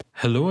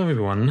Hello,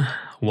 everyone.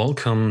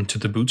 Welcome to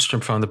the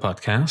Bootstrap Founder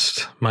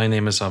podcast. My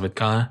name is Arvid,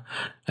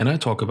 and I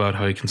talk about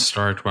how you can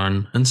start,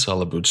 run, and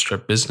sell a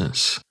bootstrap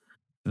business.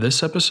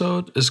 This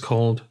episode is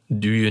called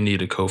Do You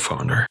Need a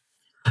Co-Founder?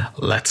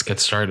 Let's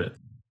get started.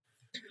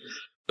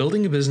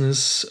 Building a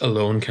business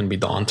alone can be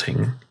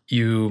daunting.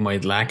 You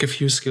might lack a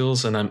few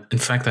skills, and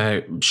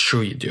I'm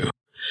sure you do.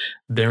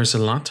 There's a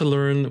lot to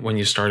learn when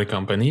you start a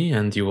company,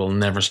 and you will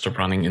never stop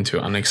running into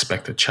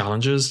unexpected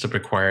challenges that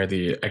require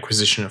the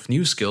acquisition of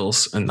new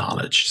skills and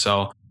knowledge.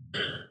 So,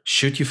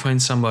 should you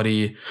find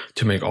somebody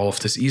to make all of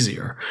this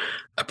easier?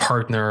 A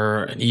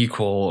partner, an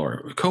equal,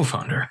 or a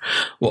co-founder?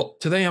 Well,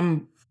 today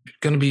I'm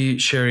going to be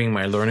sharing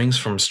my learnings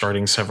from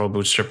starting several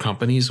bootstrap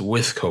companies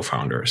with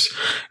co-founders.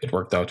 It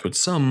worked out with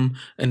some,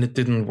 and it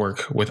didn't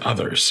work with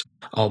others.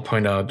 I'll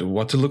point out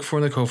what to look for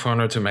in a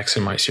co-founder to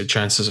maximize your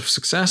chances of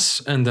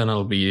success, and then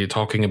I'll be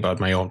talking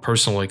about my own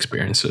personal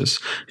experiences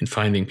in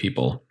finding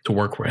people to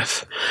work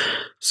with.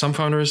 Some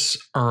founders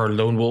are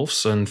lone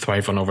wolves and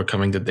thrive on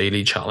overcoming the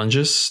daily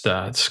challenges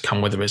that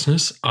come with a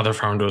business. Other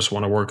founders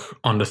want to work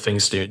on the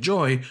things they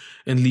enjoy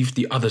and leave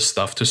the other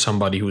stuff to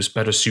somebody who's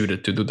better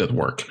suited to do that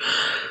work.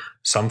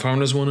 Some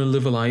founders want to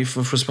live a life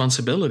of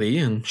responsibility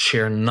and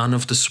share none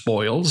of the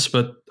spoils,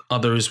 but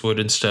others would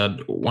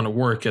instead want to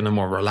work in a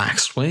more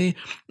relaxed way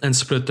and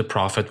split the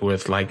profit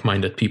with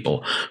like-minded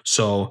people.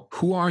 So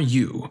who are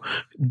you?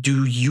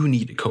 Do you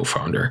need a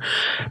co-founder?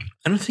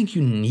 I don't think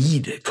you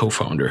need a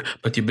co-founder,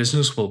 but your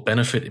business will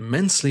benefit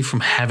immensely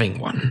from having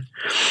one.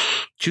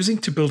 Choosing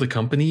to build a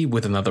company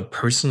with another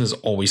person is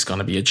always going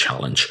to be a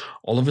challenge.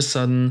 All of a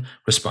sudden,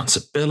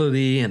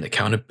 responsibility and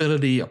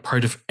accountability are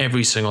part of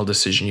every single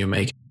decision you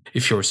make.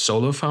 If you're a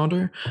solo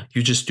founder,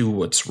 you just do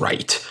what's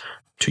right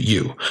to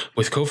you.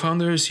 With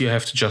co-founders, you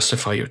have to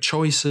justify your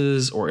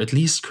choices or at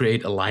least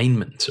create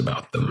alignment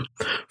about them.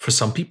 For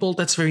some people,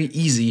 that's very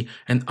easy,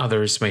 and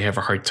others may have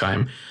a hard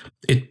time.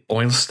 It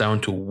boils down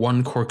to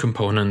one core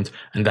component,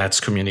 and that's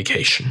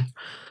communication.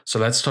 So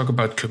let's talk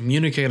about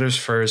communicators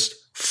first,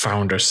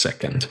 founders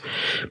second.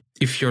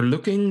 If you're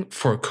looking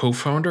for a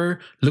co-founder,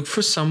 look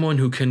for someone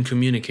who can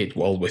communicate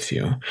well with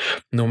you.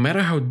 No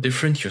matter how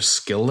different your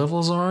skill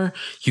levels are,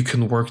 you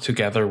can work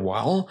together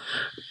well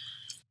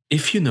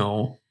if you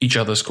know each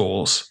other's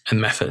goals and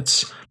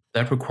methods.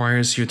 That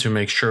requires you to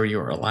make sure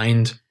you're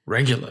aligned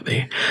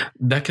regularly.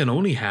 That can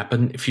only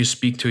happen if you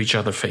speak to each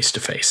other face to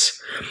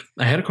face.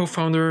 I had a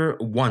co-founder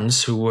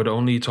once who would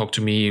only talk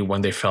to me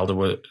when they felt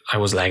I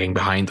was lagging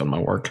behind on my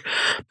work.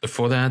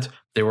 Before that,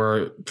 they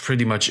were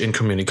pretty much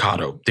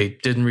incommunicado. They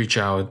didn't reach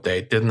out.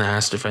 They didn't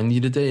ask if I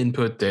needed their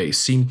input. They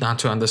seemed not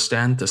to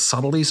understand the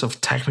subtleties of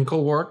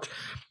technical work,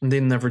 and they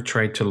never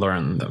tried to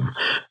learn them.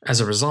 As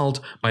a result,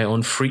 my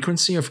own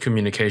frequency of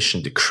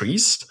communication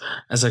decreased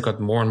as I got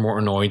more and more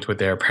annoyed with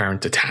their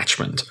apparent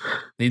detachment.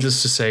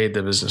 Needless to say,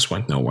 the business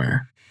went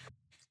nowhere.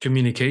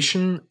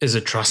 Communication is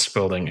a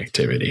trust-building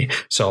activity.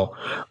 So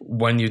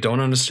when you don't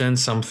understand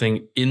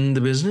something in the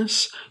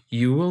business,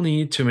 you will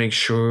need to make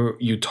sure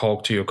you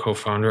talk to your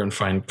co-founder and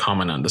find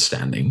common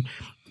understanding.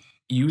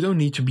 You don't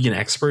need to be an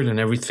expert in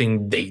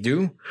everything they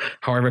do.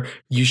 However,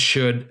 you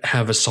should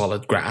have a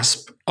solid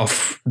grasp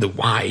of the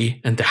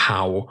why and the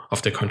how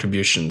of their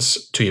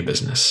contributions to your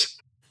business.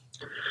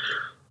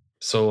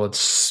 So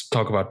let's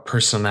talk about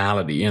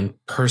personality and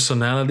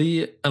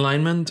personality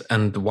alignment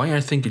and why I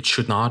think it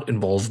should not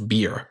involve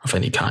beer of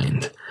any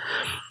kind.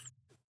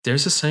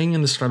 There's a saying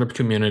in the startup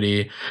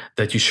community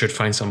that you should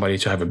find somebody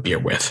to have a beer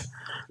with,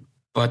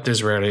 but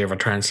this rarely ever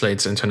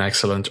translates into an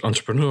excellent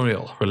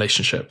entrepreneurial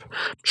relationship.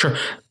 Sure,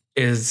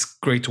 it's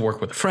great to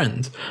work with a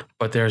friend,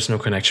 but there's no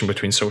connection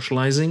between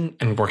socializing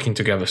and working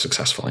together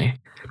successfully.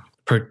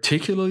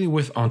 Particularly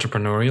with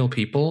entrepreneurial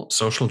people,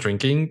 social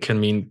drinking can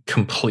mean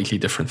completely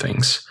different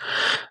things.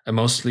 A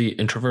mostly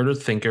introverted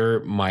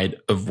thinker might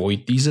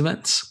avoid these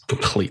events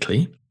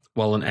completely,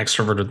 while an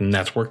extroverted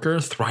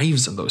networker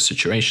thrives in those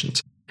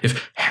situations.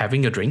 If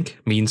having a drink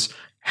means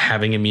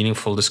having a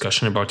meaningful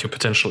discussion about your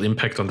potential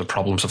impact on the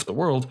problems of the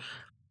world,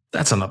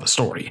 that's another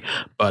story.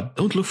 But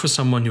don't look for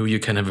someone who you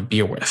can have a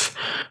beer with.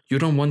 You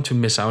don't want to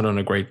miss out on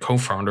a great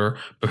co-founder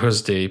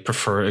because they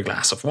prefer a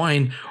glass of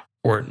wine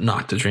or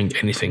not to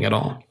drink anything at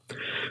all.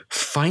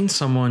 Find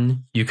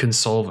someone you can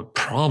solve a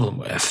problem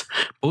with.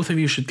 Both of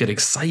you should get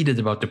excited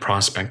about the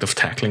prospect of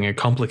tackling a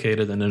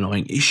complicated and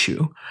annoying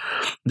issue.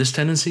 This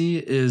tendency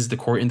is the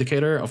core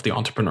indicator of the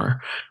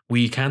entrepreneur.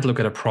 We can't look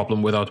at a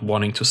problem without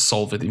wanting to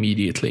solve it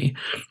immediately.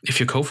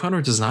 If your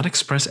co-founder does not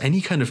express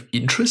any kind of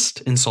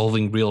interest in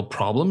solving real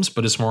problems,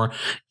 but is more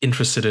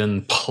interested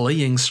in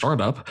playing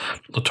startup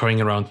or toying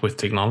around with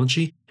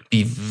technology,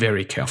 be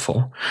very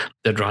careful.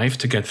 The drive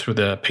to get through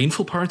the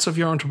painful parts of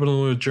your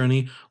entrepreneurial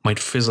journey might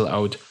fizzle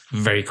out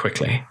very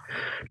quickly.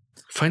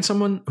 Find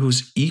someone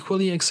who's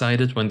equally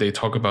excited when they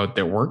talk about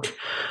their work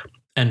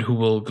and who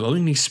will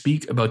glowingly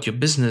speak about your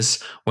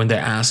business when they're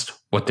asked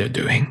what they're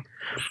doing.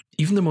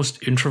 Even the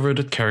most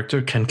introverted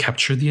character can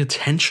capture the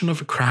attention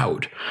of a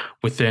crowd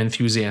with their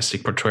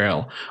enthusiastic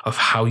portrayal of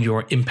how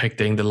you're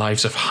impacting the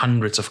lives of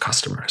hundreds of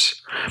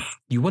customers.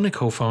 You want a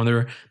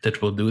co-founder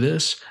that will do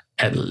this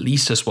at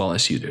least as well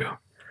as you do.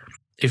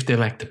 If they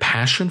lack the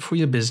passion for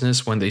your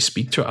business when they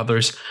speak to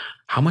others,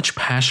 how much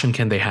passion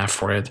can they have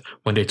for it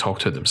when they talk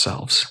to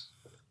themselves?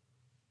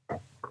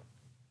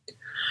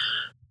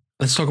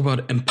 Let's talk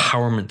about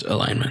empowerment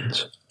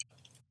alignment.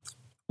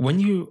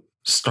 When you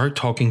start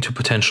talking to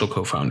potential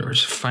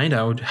co-founders, find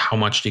out how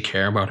much they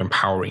care about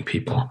empowering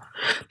people.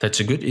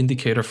 That's a good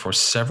indicator for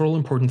several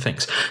important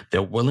things: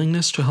 their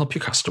willingness to help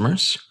your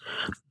customers,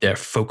 their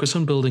focus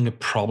on building a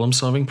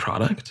problem-solving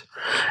product,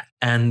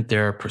 and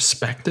their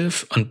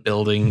perspective on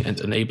building and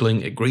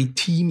enabling a great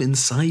team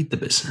inside the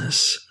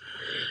business.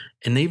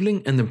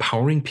 Enabling and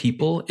empowering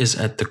people is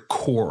at the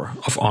core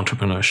of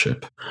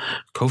entrepreneurship.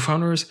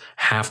 Co-founders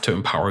have to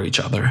empower each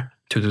other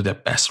to do their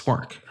best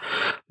work.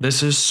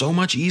 This is so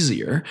much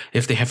easier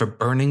if they have a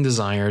burning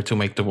desire to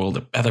make the world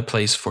a better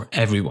place for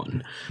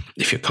everyone.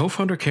 If your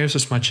co-founder cares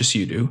as much as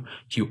you do,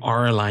 you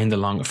are aligned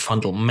along a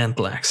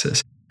fundamental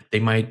axis. They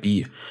might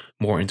be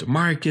more into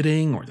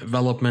marketing or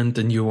development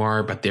than you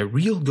are, but their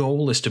real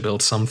goal is to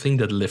build something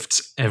that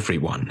lifts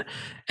everyone.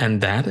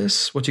 And that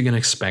is what you can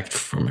expect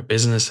from a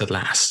business that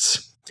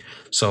lasts.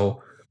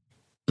 So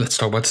let's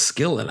talk about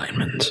skill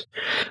alignment.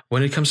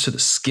 When it comes to the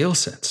skill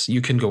sets,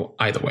 you can go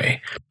either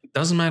way. It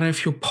doesn't matter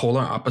if you're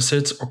polar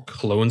opposites or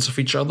clones of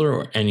each other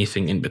or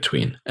anything in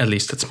between. At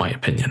least that's my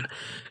opinion.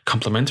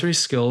 Complementary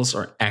skills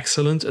are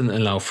excellent and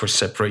allow for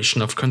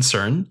separation of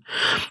concern.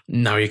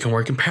 Now you can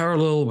work in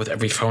parallel with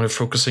every founder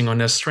focusing on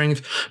their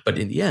strength, but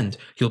in the end,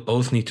 you'll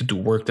both need to do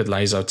work that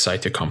lies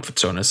outside your comfort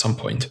zone at some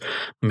point.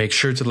 Make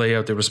sure to lay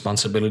out the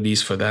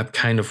responsibilities for that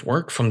kind of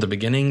work from the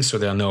beginning so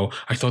they'll know,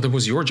 I thought it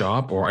was your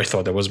job or I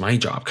thought it was my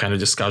job kind of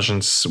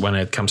discussions when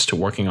it comes to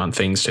working on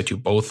things that you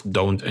both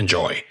don't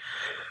enjoy.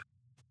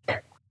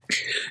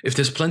 If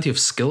there's plenty of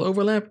skill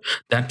overlap,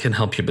 that can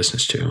help your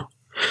business too.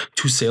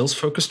 Two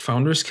sales-focused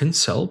founders can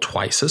sell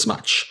twice as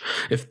much.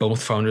 If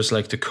both founders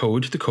like to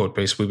code, the code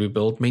base will be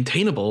built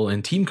maintainable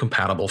and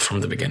team-compatible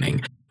from the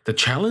beginning. The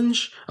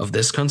challenge of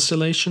this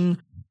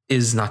constellation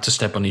is not to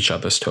step on each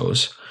other's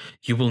toes.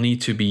 You will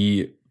need to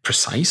be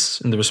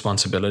precise in the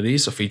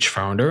responsibilities of each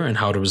founder and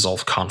how to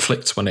resolve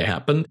conflicts when they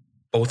happen,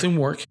 both in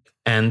work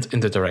and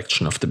in the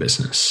direction of the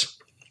business.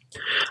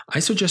 I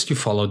suggest you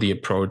follow the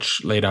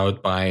approach laid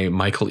out by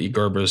Michael E.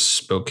 Gerber's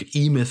book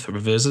E-Myth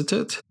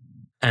Revisited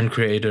and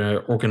create an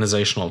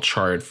organizational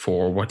chart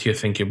for what you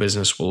think your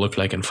business will look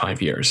like in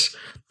 5 years.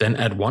 Then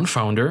add one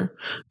founder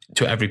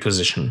to every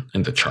position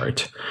in the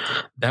chart.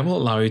 That will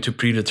allow you to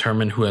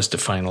predetermine who has the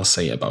final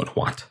say about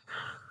what.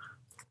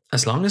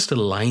 As long as the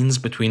lines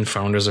between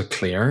founders are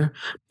clear,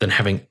 then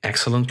having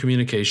excellent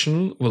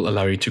communication will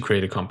allow you to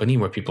create a company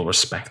where people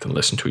respect and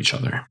listen to each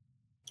other.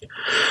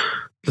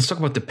 Let's talk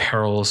about the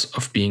perils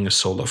of being a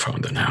solo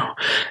founder now.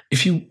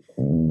 If you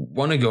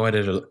want to go at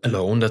it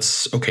alone,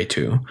 that's okay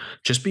too.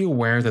 Just be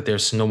aware that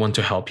there's no one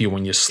to help you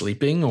when you're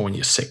sleeping or when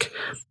you're sick.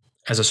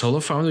 As a solo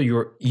founder,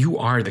 you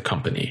are the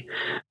company.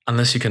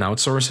 Unless you can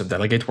outsource or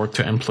delegate work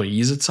to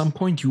employees at some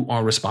point, you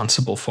are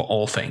responsible for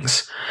all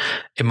things.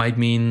 It might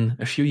mean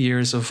a few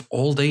years of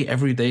all day,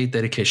 every day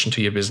dedication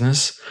to your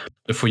business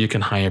before you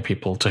can hire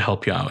people to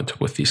help you out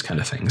with these kind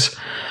of things.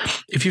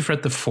 If you've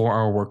read The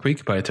 4-Hour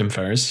Workweek by Tim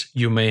Ferriss,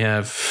 you may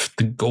have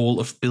the goal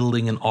of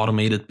building an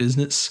automated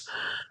business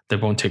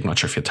that won't take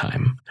much of your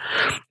time.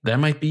 That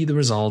might be the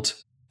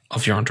result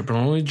of your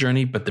entrepreneurial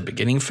journey, but the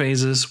beginning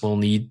phases will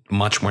need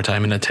much more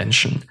time and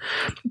attention.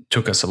 It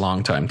took us a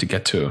long time to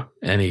get to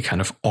any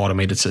kind of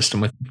automated system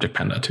with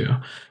Dependa too.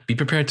 Be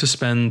prepared to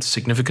spend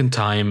significant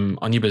time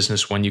on your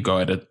business when you go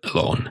at it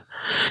alone.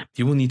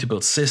 You will need to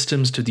build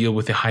systems to deal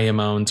with the high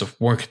amounts of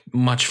work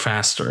much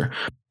faster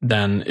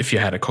than if you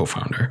had a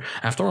co-founder.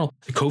 After all,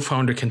 a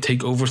co-founder can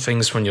take over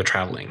things when you're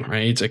traveling,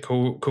 right? A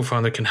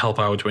co-founder can help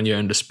out when you're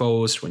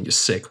indisposed, when you're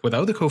sick.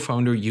 Without a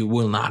co-founder, you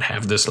will not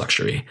have this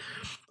luxury.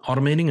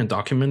 Automating and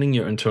documenting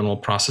your internal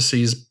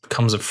processes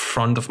becomes a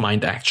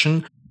front-of-mind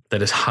action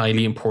that is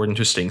highly important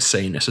to staying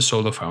sane as a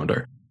solo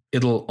founder.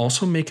 It'll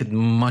also make it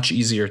much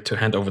easier to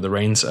hand over the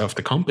reins of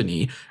the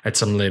company at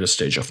some later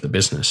stage of the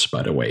business,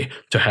 by the way,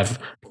 to have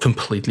a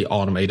completely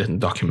automated and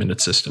documented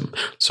system.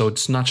 So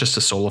it's not just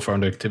a solo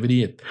founder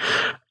activity.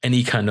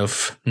 Any kind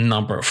of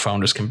number of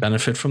founders can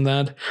benefit from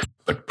that,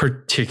 but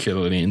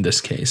particularly in this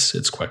case,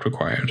 it's quite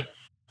required.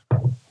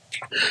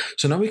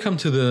 So now we come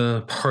to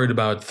the part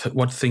about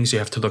what things you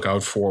have to look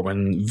out for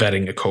when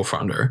vetting a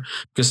co-founder,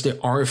 because there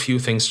are a few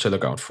things to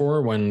look out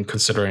for when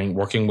considering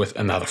working with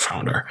another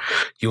founder.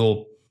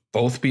 You'll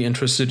both be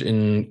interested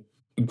in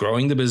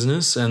growing the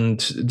business and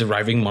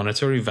deriving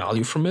monetary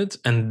value from it,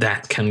 and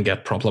that can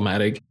get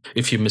problematic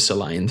if you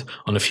misaligned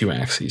on a few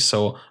axes.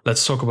 So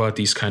let's talk about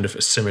these kind of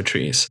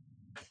asymmetries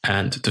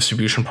and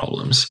distribution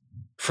problems.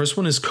 First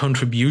one is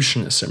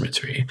contribution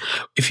asymmetry.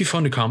 If you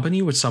found a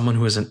company with someone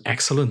who has an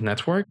excellent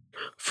network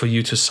for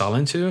you to sell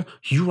into,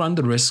 you run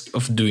the risk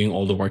of doing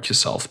all the work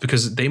yourself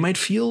because they might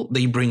feel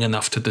they bring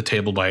enough to the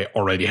table by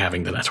already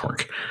having the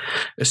network.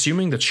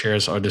 Assuming that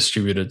shares are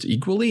distributed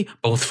equally,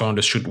 both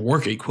founders should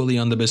work equally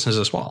on the business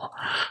as well.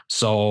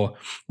 So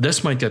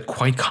this might get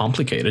quite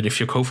complicated if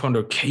your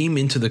co-founder came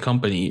into the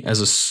company as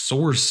a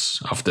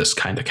source of this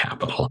kind of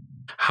capital.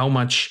 How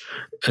much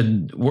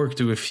work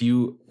do a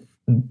few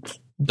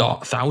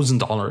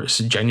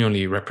 $1,000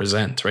 genuinely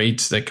represent,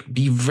 right? Like,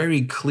 be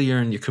very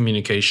clear in your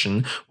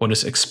communication what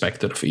is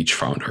expected of each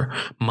founder.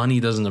 Money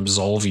doesn't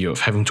absolve you of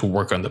having to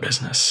work on the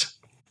business.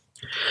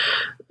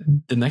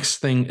 The next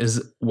thing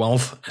is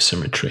wealth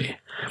asymmetry.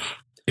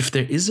 If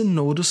there is a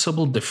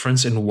noticeable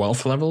difference in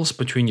wealth levels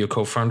between your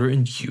co-founder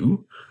and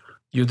you,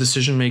 your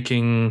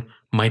decision-making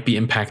might be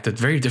impacted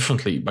very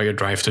differently by your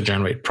drive to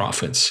generate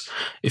profits.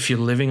 If you're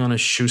living on a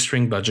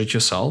shoestring budget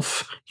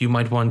yourself, you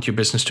might want your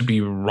business to be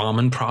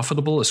ramen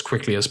profitable as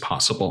quickly as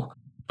possible.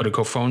 But a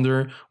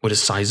co-founder with a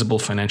sizable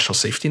financial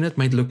safety net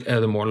might look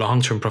at a more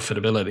long-term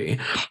profitability.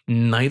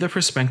 Neither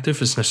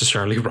perspective is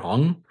necessarily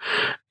wrong,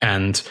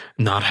 and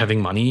not having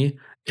money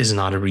is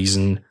not a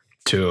reason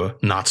to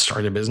not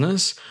start a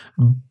business,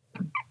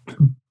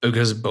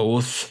 because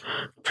both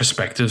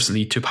perspectives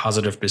lead to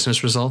positive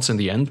business results in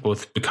the end,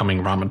 both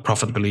becoming ramen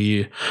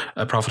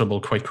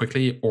profitable quite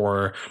quickly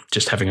or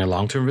just having a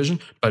long-term vision.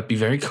 But be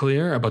very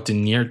clear about the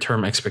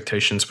near-term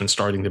expectations when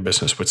starting the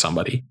business with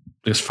somebody.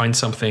 Just find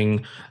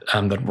something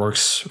that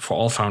works for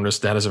all founders.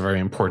 That is a very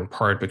important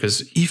part,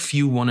 because if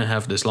you want to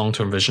have this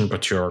long-term vision,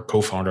 but your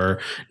co-founder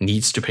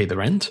needs to pay the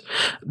rent,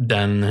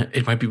 then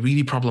it might be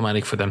really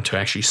problematic for them to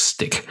actually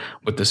stick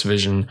with this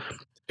vision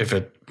if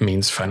it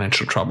means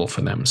financial trouble for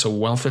them. So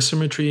wealth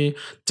asymmetry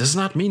does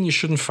not mean you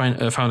shouldn't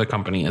found a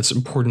company. It's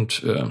important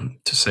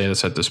to say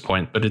this at this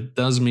point, but it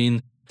does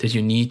mean that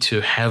you need to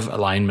have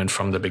alignment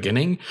from the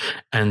beginning,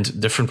 and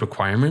different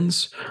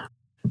requirements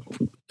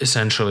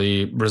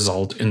essentially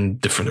result in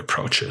different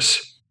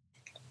approaches.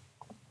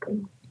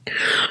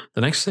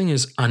 The next thing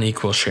is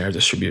unequal share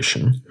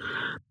distribution.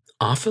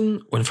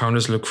 Often when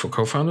founders look for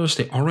co-founders,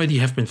 they already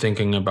have been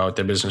thinking about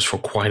their business for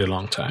quite a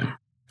long time.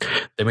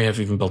 They may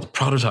have even built a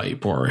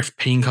prototype or have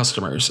paying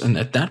customers. And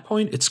at that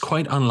point, it's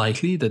quite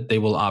unlikely that they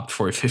will opt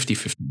for a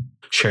 50-50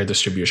 share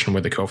distribution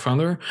with the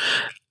co-founder,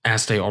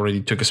 as they already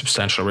took a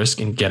substantial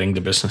risk in getting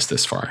the business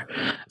this far.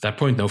 At that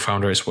point, no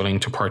founder is willing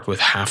to part with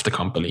half the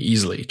company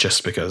easily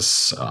just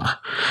because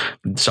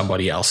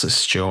somebody else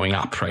is showing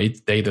up, right?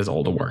 They did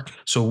all the work.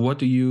 So what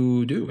do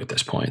you do at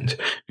this point?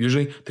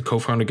 Usually, the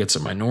co-founder gets a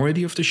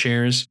minority of the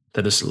shares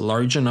that is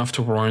large enough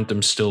to warrant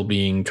them still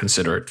being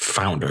considered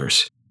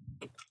founders.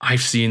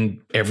 I've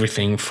seen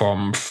everything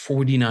from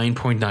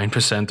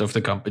 49.9% of the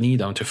company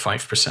down to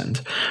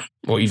 5%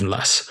 or even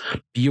less.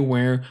 Be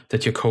aware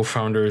that your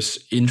co-founder's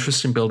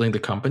interest in building the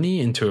company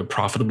into a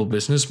profitable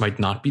business might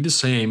not be the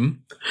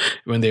same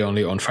when they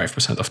only own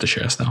 5% of the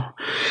shares now.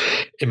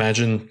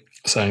 Imagine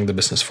selling the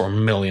business for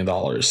 $1 million.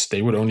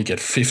 They would only get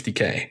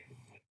 $50K,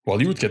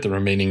 while you would get the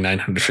remaining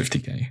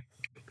 $950K.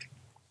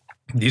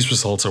 These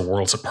results are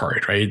worlds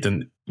apart, right?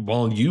 And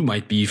while you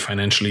might be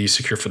financially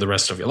secure for the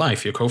rest of your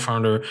life, your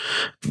co-founder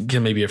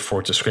can maybe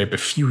afford to scrape a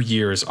few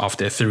years off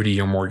their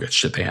 30-year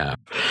mortgage that they have.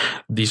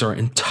 These are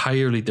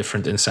entirely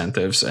different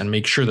incentives, and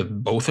make sure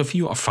that both of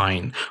you are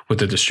fine with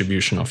the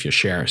distribution of your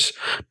shares,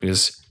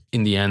 because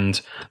in the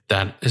end,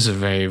 that is a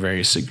very,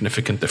 very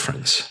significant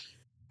difference.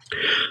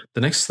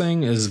 The next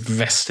thing is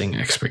vesting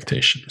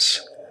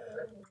expectations.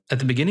 At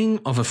the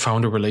beginning of a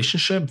founder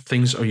relationship,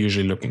 things are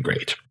usually looking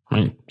great.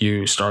 Right?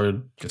 You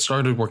get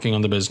started working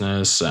on the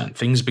business, and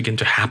things begin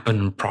to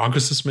happen.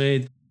 Progress is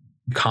made.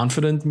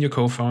 Confident in your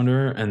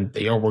co-founder, and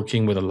they are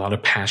working with a lot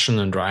of passion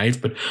and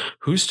drive. But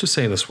who's to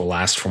say this will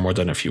last for more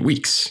than a few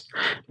weeks?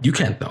 You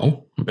can't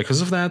know.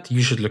 Because of that,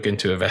 you should look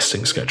into a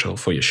vesting schedule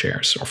for your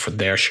shares or for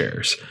their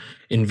shares.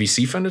 In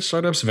VC-funded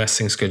startups,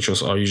 vesting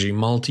schedules are usually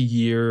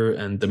multi-year,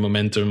 and the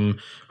momentum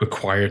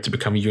required to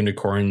become a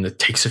unicorn, it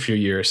takes a few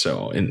years.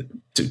 So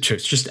to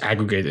just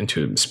aggregate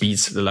into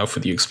speeds that allow for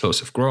the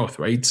explosive growth,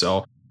 right?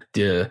 So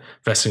the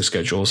vesting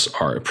schedules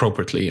are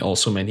appropriately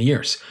also many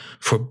years.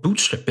 For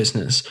bootstrap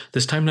business,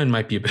 this timeline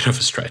might be a bit of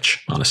a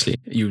stretch, honestly.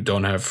 You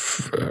don't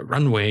have a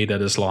runway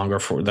that is longer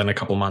than a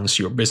couple months.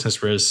 Your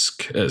business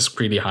risk is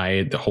pretty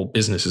high. The whole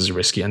business is a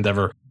risky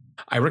endeavor.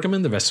 I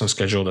recommend the vesting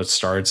schedule that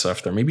starts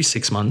after maybe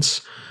 6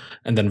 months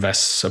and then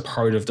vests a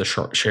part of the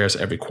shares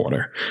every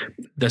quarter.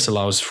 This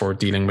allows for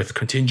dealing with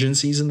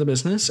contingencies in the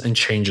business and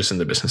changes in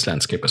the business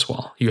landscape as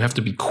well. You have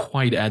to be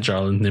quite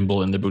agile and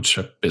nimble in the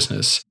bootstrap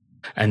business.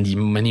 And the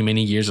many,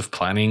 many years of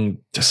planning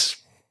just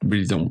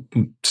really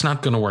it's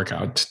not going to work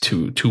out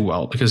too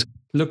well, because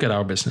look at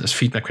our business.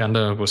 Feedback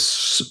Panda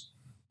was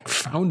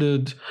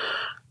founded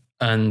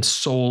and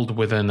sold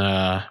within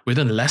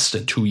less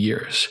than 2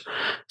 years.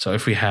 So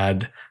if we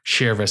had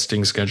share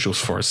vesting schedules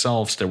for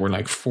ourselves that were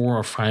like 4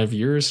 or 5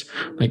 years,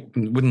 like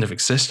wouldn't have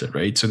existed,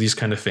 right? So these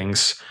kind of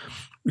things,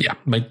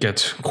 might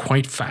get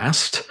quite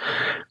fast.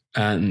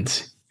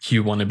 And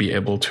you want to be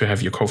able to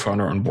have your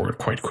co-founder on board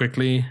quite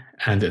quickly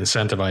and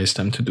incentivize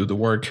them to do the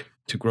work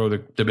to grow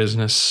the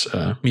business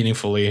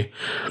meaningfully.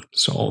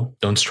 So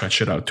don't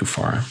stretch it out too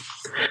far.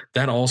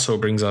 That also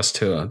brings us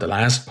to the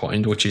last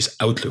point, which is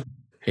outlook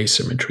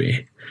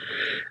asymmetry.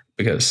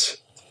 Because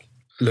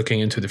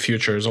looking into the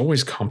future is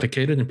always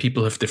complicated and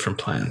people have different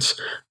plans.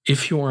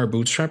 If you are a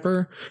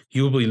bootstrapper,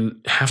 you will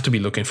have to be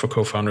looking for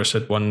co-founders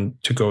that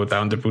want to go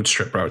down the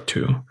bootstrap route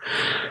too.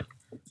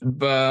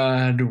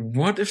 But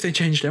what if they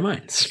change their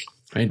minds?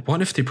 Right?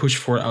 What if they push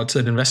for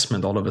outside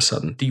investment all of a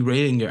sudden,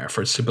 derailing your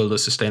efforts to build a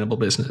sustainable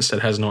business that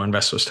has no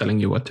investors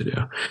telling you what to do?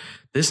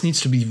 This needs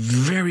to be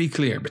very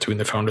clear between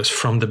the founders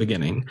from the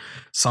beginning.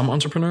 Some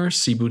entrepreneurs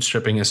see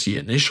bootstrapping as the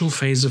initial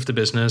phase of the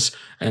business,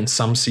 and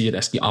some see it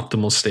as the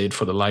optimal state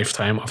for the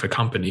lifetime of a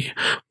company,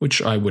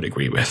 which I would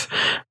agree with.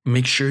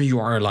 Make sure you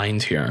are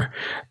aligned here,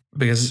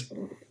 because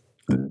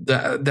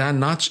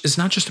it's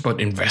not just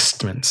about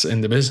investments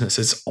in the business.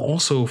 It's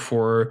also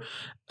for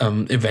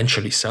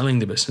eventually selling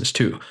the business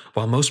too.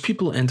 While most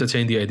people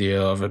entertain the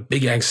idea of a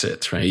big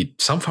exit, right?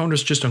 Some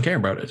founders just don't care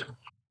about it.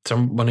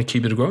 Some want to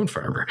keep it going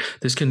forever.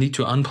 This can lead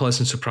to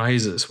unpleasant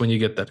surprises when you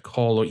get that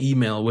call or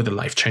email with a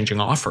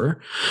life-changing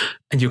offer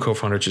and your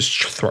co-founder just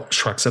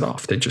shrugs it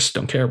off. They just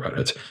don't care about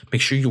it.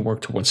 Make sure you work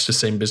towards the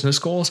same business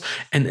goals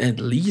and at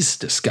least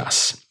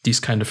discuss these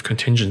kind of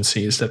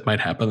contingencies that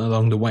might happen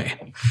along the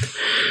way.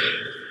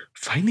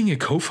 Finding a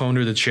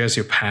co-founder that shares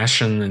your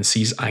passion and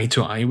sees eye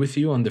to eye with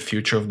you on the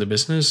future of the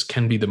business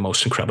can be the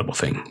most incredible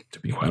thing, to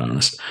be quite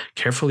honest.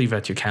 Carefully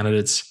vet your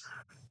candidates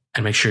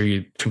and make sure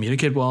you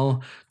communicate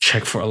well,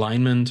 check for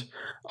alignment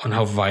on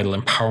how vital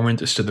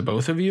empowerment is to the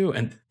both of you,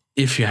 and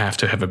if you have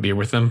to, have a beer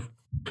with them.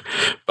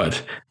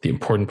 But the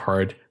important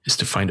part is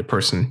to find a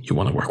person you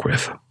want to work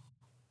with.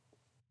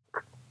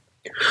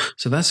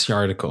 So that's the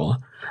article.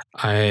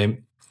 I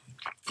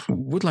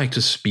would like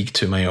to speak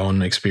to my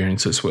own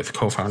experiences with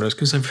co-founders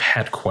because I've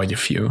had quite a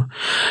few.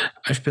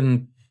 I've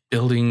been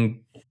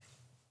building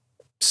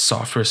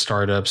software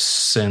startups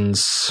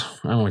since,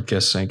 I would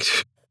guess, like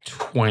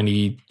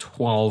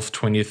 2012,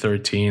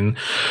 2013,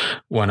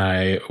 when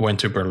I went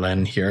to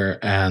Berlin here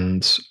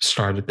and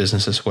started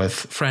businesses with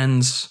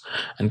friends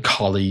and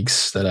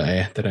colleagues that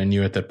I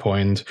knew at that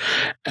point,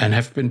 and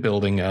have been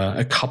building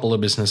a couple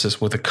of businesses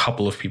with a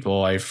couple of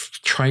people. I've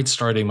tried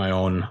starting my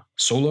own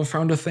solo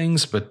founder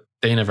things, but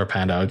they never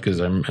panned out because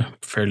I'm a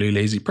fairly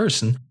lazy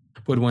person.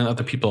 But when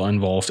other people are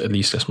involved, at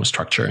least there's more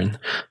structure and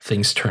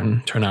things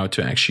turn out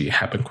to actually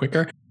happen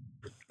quicker.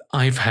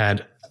 I've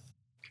had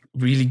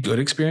really good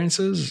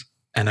experiences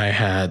and I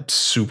had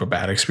super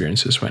bad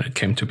experiences when it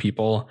came to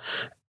people.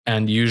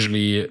 And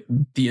usually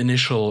the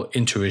initial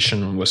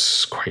intuition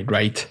was quite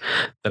right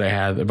that I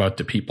had about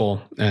the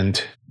people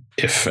and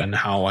if and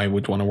how I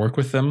would want to work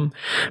with them.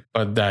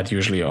 But that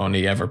usually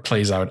only ever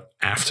plays out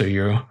after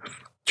you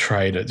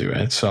try to do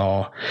it.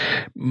 So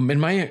in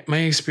my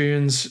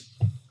experience,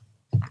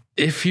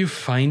 if you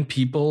find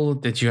people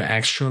that you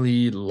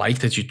actually like,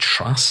 that you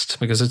trust,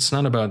 because it's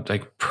not about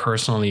like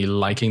personally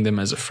liking them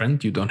as a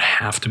friend, you don't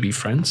have to be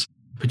friends,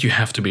 but you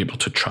have to be able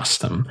to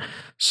trust them.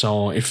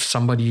 So if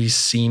somebody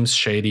seems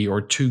shady or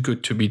too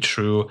good to be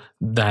true,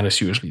 that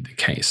is usually the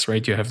case,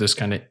 right? You have this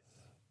kind of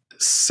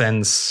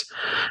sense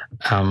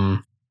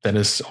that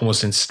is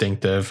almost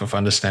instinctive of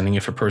understanding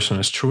if a person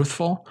is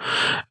truthful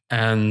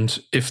and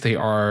if they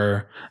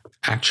are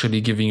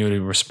actually giving you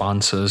the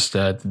responses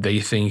that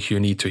they think you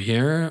need to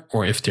hear,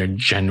 or if they're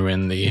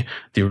genuinely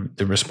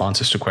the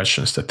responses to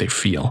questions that they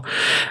feel,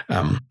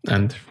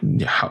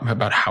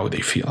 about how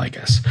they feel, I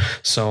guess.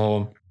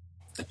 So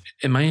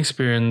in my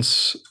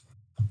experience,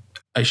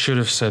 I should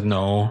have said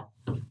no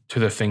to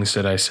the things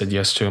that I said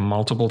yes to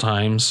multiple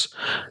times.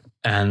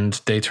 And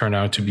they turned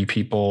out to be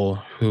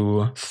people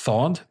who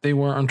thought they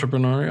were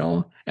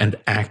entrepreneurial and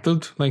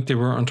acted like they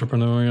were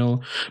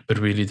entrepreneurial, but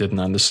really didn't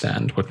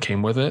understand what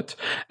came with it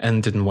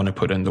and didn't want to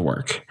put in the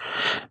work.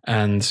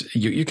 And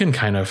you can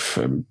kind of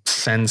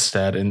sense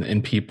that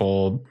in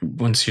people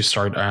once you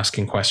start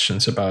asking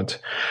questions about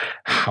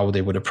how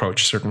they would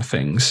approach certain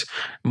things.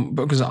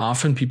 Because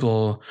often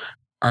people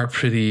are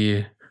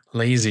pretty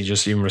lazy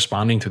just even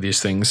responding to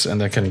these things, and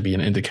that can be an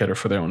indicator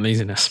for their own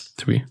laziness,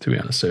 to be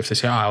honest. So if they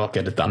say, I'll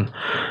get it done,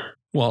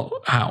 well,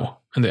 how?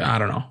 And I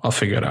don't know, I'll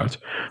figure it out,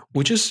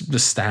 which is the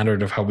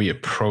standard of how we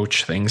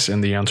approach things in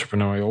the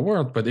entrepreneurial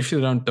world. But if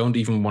you don't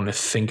even want to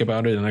think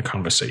about it in a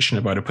conversation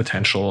about a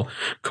potential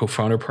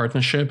co-founder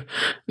partnership,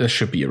 that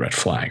should be a red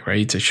flag,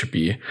 right? It should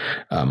be,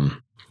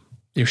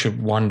 you should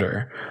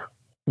wonder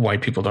why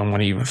people don't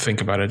want to even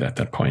think about it at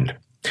that point.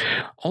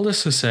 All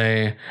this to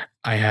say,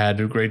 I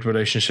had great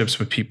relationships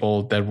with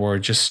people that were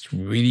just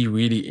really,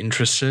 really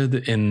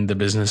interested in the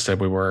business that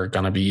we were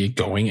going to be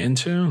going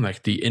into,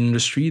 like the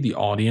industry, the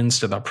audience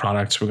that our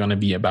products were going to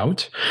be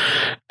about.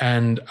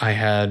 And I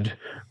had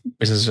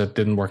businesses that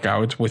didn't work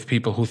out with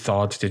people who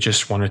thought they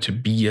just wanted to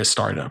be a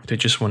startup. They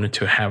just wanted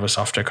to have a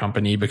software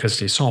company because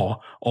they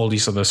saw all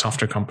these other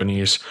software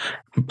companies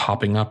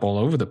popping up all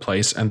over the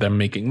place and them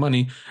making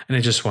money. And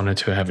they just wanted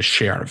to have a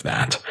share of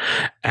that.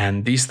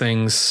 And these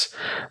things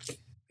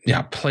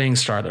playing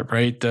startup,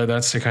 right?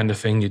 That's the kind of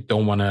thing you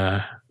don't want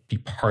to be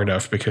part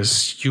of,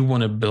 because you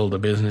want to build a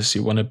business.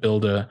 You want to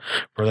build a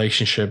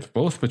relationship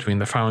both between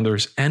the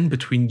founders and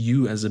between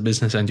you as a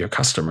business and your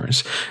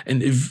customers.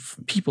 And if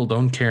people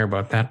don't care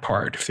about that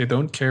part, if they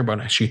don't care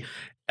about actually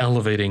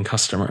elevating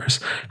customers,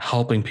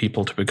 helping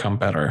people to become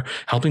better,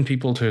 helping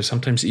people to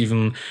sometimes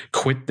even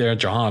quit their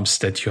jobs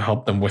that you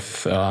help them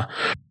with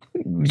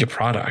your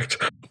product,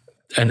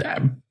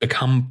 and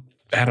become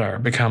better,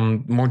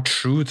 become more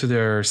true to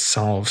their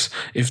selves.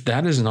 If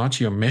that is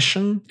not your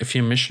mission, if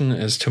your mission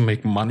is to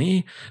make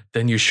money,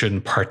 then you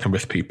shouldn't partner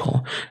with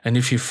people. And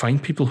if you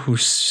find people who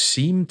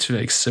seem to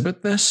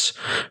exhibit this,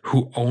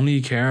 who only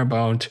care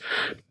about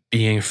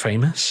being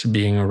famous,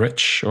 being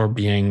rich, or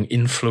being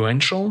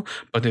influential,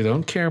 but they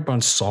don't care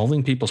about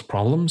solving people's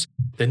problems,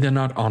 then they're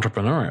not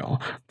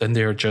entrepreneurial. Then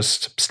they're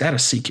just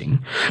status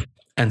seeking.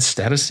 And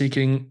status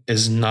seeking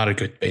is not a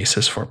good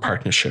basis for a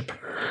partnership.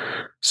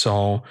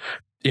 So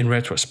in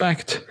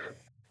retrospect,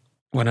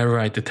 whenever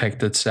I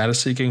detected status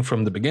seeking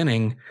from the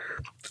beginning,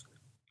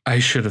 I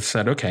should have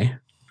said, okay,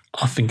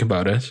 I'll think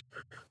about it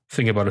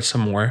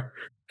some more,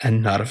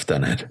 and not have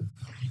done it.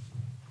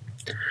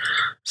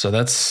 So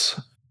that's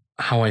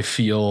how I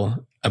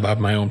feel about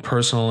my own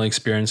personal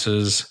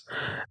experiences.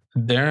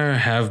 There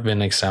have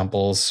been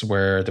examples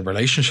where the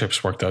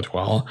relationships worked out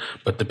well,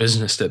 but the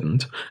business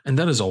didn't. And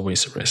that is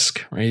always a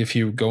risk, right? If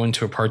you go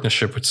into a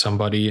partnership with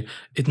somebody,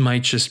 it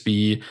might just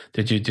be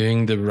that you're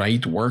doing the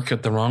right work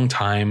at the wrong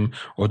time,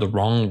 or the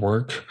wrong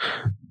work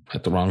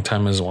at the wrong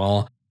time as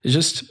well. It's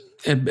just,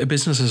 a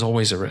business is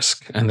always a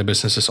risk, and the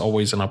business is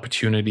always an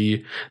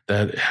opportunity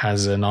that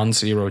has a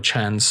non-zero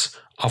chance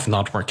of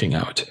not working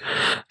out.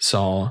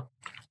 So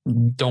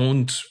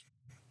don't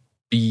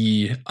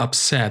be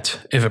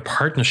upset if a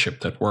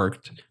partnership that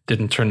worked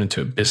didn't turn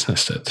into a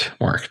business that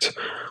worked,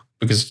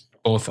 because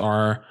both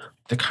are,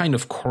 they're kind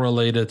of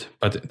correlated,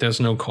 but there's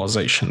no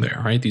causation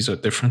there, right? These are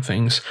different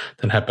things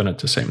that happen at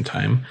the same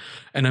time.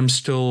 And I'm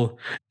still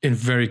in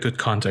very good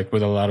contact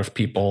with a lot of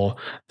people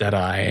that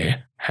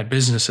I had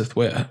businesses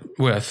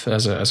with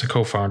as a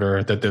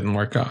co-founder that didn't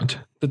work out.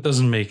 That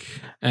doesn't make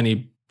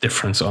any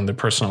difference on the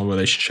personal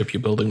relationship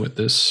you're building with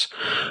this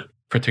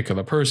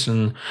particular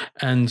person.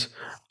 And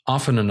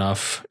often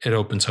enough, it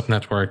opens up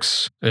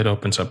networks, it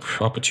opens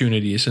up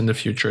opportunities in the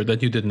future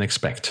that you didn't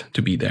expect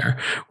to be there,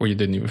 or you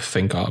didn't even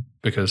think of,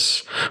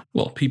 because,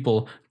 well,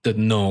 people that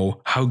know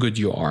how good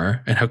you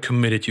are and how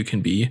committed you can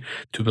be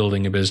to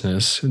building a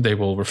business, they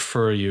will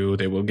refer you,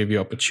 they will give you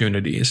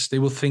opportunities, they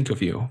will think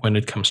of you when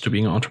it comes to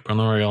being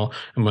entrepreneurial,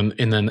 and when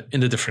in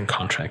a different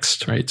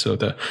context, right? So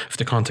if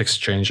the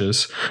context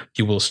changes,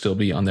 you will still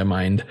be on their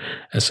mind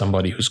as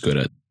somebody who's good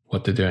at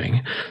what they're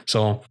doing.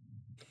 So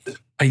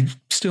I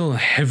still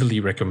heavily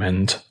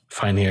recommend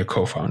finding a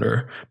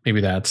co-founder.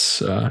 Maybe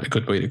that's a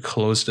good way to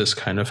close this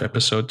kind of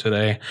episode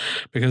today,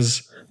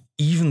 because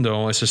even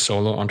though as a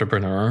solo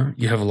entrepreneur,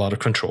 you have a lot of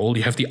control,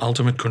 you have the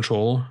ultimate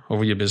control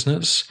over your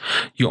business,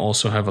 you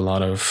also have a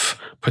lot of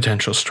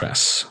potential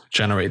stress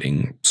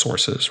generating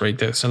sources, right?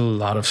 There's a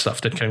lot of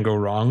stuff that can go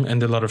wrong,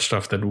 and a lot of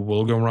stuff that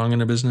will go wrong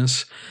in a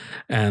business.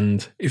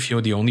 And if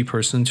you're the only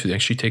person to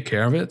actually take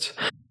care of it,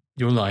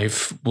 your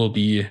life will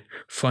be,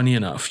 funny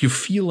enough, you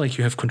feel like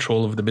you have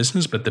control over the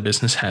business, but the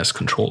business has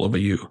control over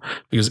you,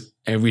 because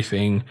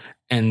everything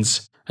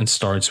ends and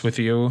starts with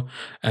you.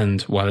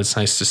 And while it's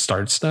nice to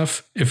start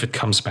stuff, if it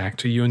comes back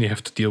to you and you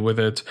have to deal with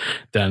it,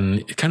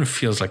 then it kind of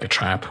feels like a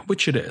trap,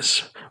 which it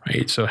is,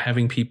 right? So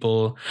having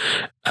people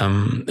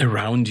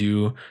around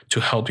you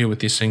to help you with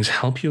these things,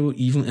 help you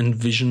even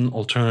envision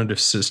alternative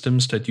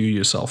systems that you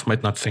yourself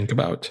might not think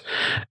about,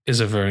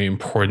 is a very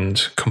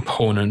important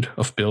component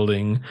of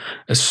building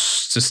a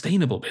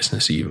sustainable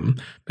business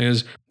even.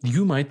 Because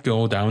you might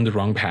go down the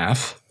wrong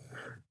path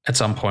at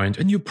some point,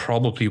 and you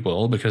probably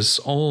will, because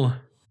all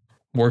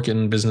work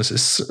in business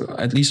is,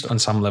 at least on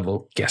some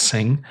level,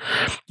 guessing.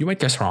 You might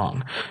guess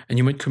wrong, and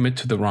you might commit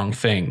to the wrong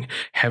thing.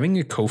 Having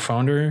a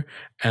co-founder,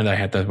 and I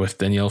had that with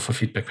Danielle for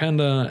Feedback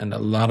Panda and a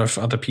lot of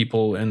other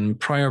people in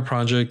prior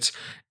projects,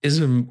 is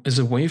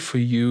a way for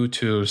you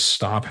to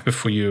stop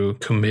before you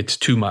commit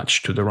too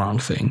much to the wrong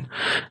thing.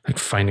 Like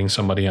finding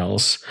somebody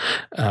else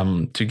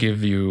to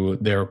give you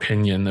their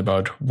opinion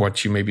about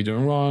what you may be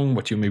doing wrong,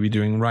 what you may be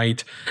doing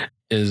right,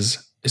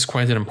 is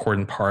quite an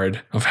important part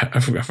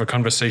of a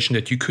conversation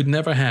that you could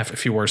never have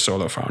if you were a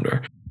solo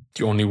founder.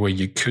 The only way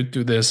you could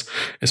do this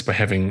is by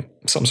having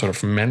some sort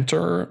of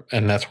mentor, a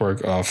network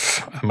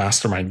of a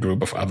mastermind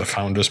group of other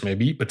founders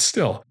maybe, but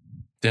still,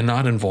 they're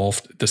not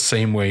involved the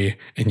same way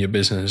in your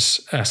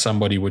business as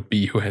somebody would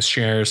be who has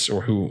shares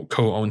or who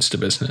co-owns the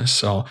business.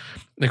 So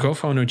the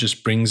co-founder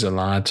just brings a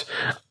lot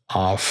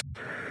of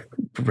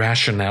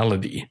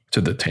rationality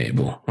to the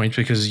table, right?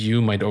 Because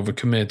you might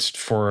overcommit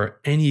for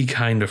any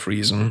kind of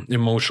reason,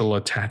 emotional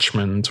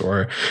attachment,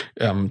 or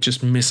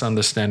just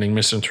misunderstanding,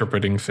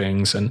 misinterpreting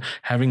things, and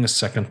having a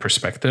second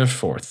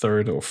perspective, or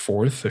third or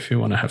fourth, if you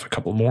want to have a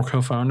couple more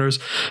co-founders,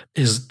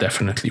 is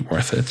definitely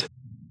worth it.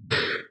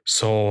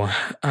 So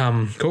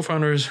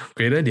co-founders,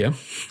 great idea.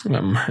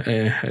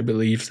 I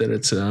believe that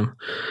it's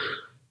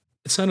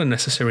it's not a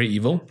necessary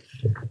evil.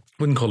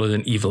 Wouldn't call it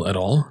an evil at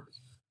all.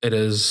 It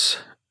is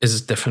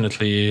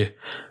definitely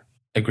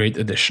a great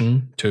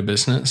addition to a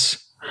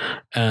business,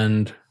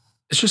 and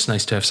it's just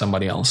nice to have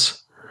somebody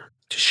else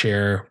to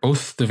share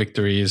both the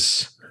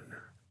victories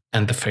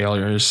and the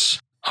failures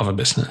of a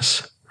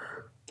business.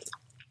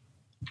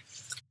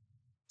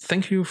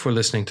 Thank you for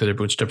listening to the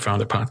Bootstrap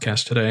Founder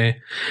podcast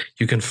today.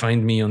 You can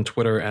find me on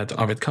Twitter at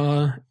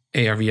ArvidKahl,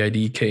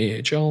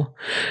 ARVIDKAHL,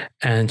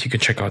 and you can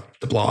check out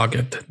the blog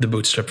at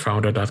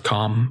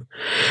thebootstrapfounder.com.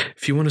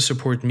 If you want to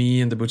support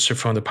me and the Bootstrap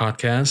Founder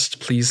podcast,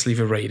 please leave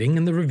a rating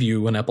and a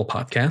review on Apple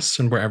Podcasts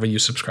and wherever you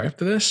subscribe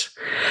to this.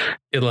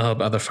 It'll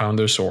help other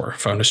founders or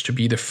founders to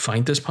be to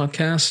find this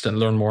podcast and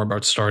learn more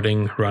about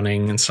starting,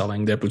 running, and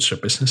selling their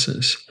Bootstrap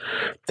businesses.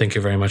 Thank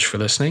you very much for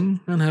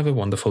listening, and have a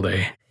wonderful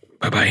day.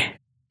 Bye-bye.